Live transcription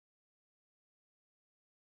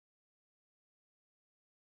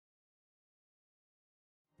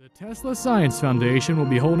The Tesla Science Foundation will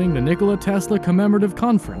be holding the Nikola Tesla Commemorative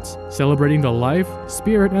Conference, celebrating the life,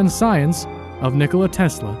 spirit, and science of Nikola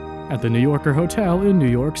Tesla at the New Yorker Hotel in New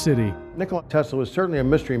York City. Nikola Tesla was certainly a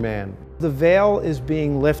mystery man. The veil is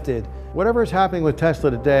being lifted. Whatever is happening with Tesla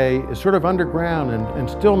today is sort of underground and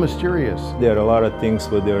still mysterious. There are a lot of things,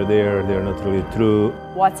 but they're not really true.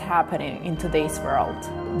 What's happening in today's world?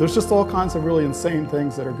 There's just all kinds of really insane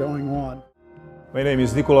things that are going on. My name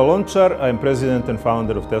is Nikola Lonchar. I'm president and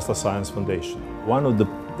founder of Tesla Science Foundation. One of the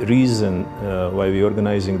reasons why we're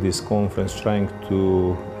organizing this conference, trying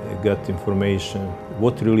to get information,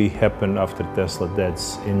 what really happened after Tesla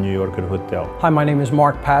deaths in New Yorker Hotel. Hi, my name is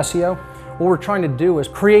Mark Passio. What we're trying to do is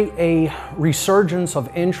create a resurgence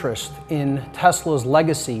of interest in Tesla's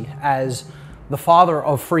legacy as the father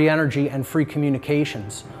of free energy and free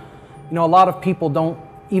communications. You know, a lot of people don't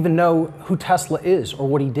even know who Tesla is or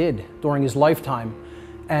what he did during his lifetime.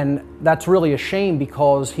 And that's really a shame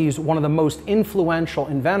because he's one of the most influential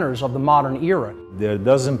inventors of the modern era. There are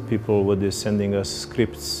dozen people who are sending us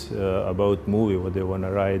scripts about movie, what they want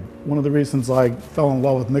to write. One of the reasons I fell in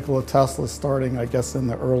love with Nikola Tesla starting, I guess, in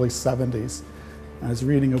the early 70s. I was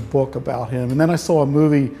reading a book about him, and then I saw a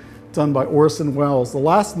movie done by Orson Welles. The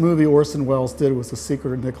last movie Orson Welles did was The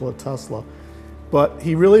Secret of Nikola Tesla. But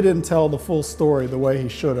he really didn't tell the full story the way he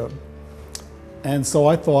should have. And so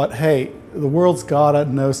I thought, hey, the world's gotta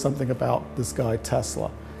know something about this guy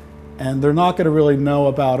Tesla. And they're not gonna really know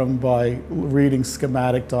about him by reading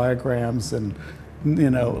schematic diagrams and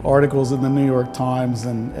articles in the New York Times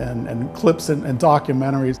and clips and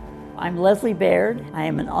documentaries. I'm Leslie Baird. I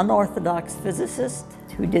am an unorthodox physicist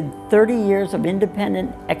who did 30 years of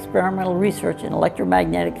independent experimental research in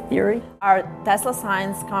electromagnetic theory. Our Tesla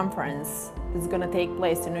Science Conference is going to take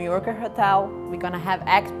place in New Yorker Hotel. We're going to have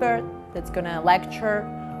experts that's going to lecture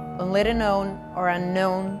on little known or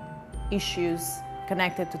unknown issues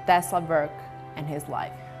connected to Tesla's work and his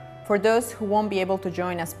life. For those who won't be able to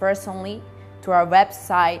join us personally, to our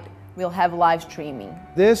website we'll have live streaming.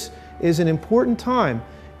 This is an important time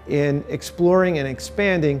in exploring and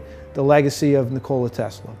expanding the legacy of Nikola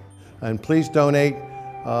Tesla. And please donate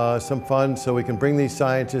some funds so we can bring these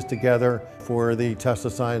scientists together for the Tesla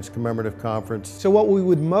Science Commemorative Conference. So what we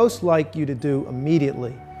would most like you to do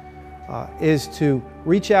immediately is to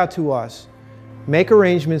reach out to us, make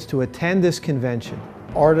arrangements to attend this convention.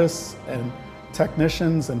 Artists and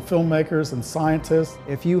technicians and filmmakers and scientists.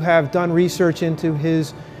 If you have done research into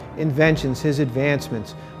his inventions, his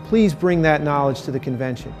advancements, please bring that knowledge to the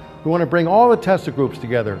convention. We want to bring all the Tesla groups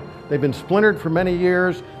together. They've been splintered for many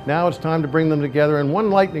years. Now it's time to bring them together in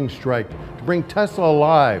one lightning strike to bring Tesla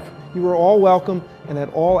alive. You are all welcome, and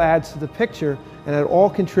that all adds to the picture, and that all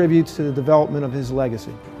contributes to the development of his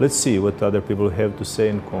legacy. Let's see what other people have to say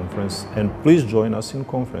in conference, and please join us in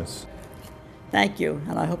conference. Thank you,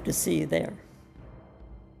 and I hope to see you there.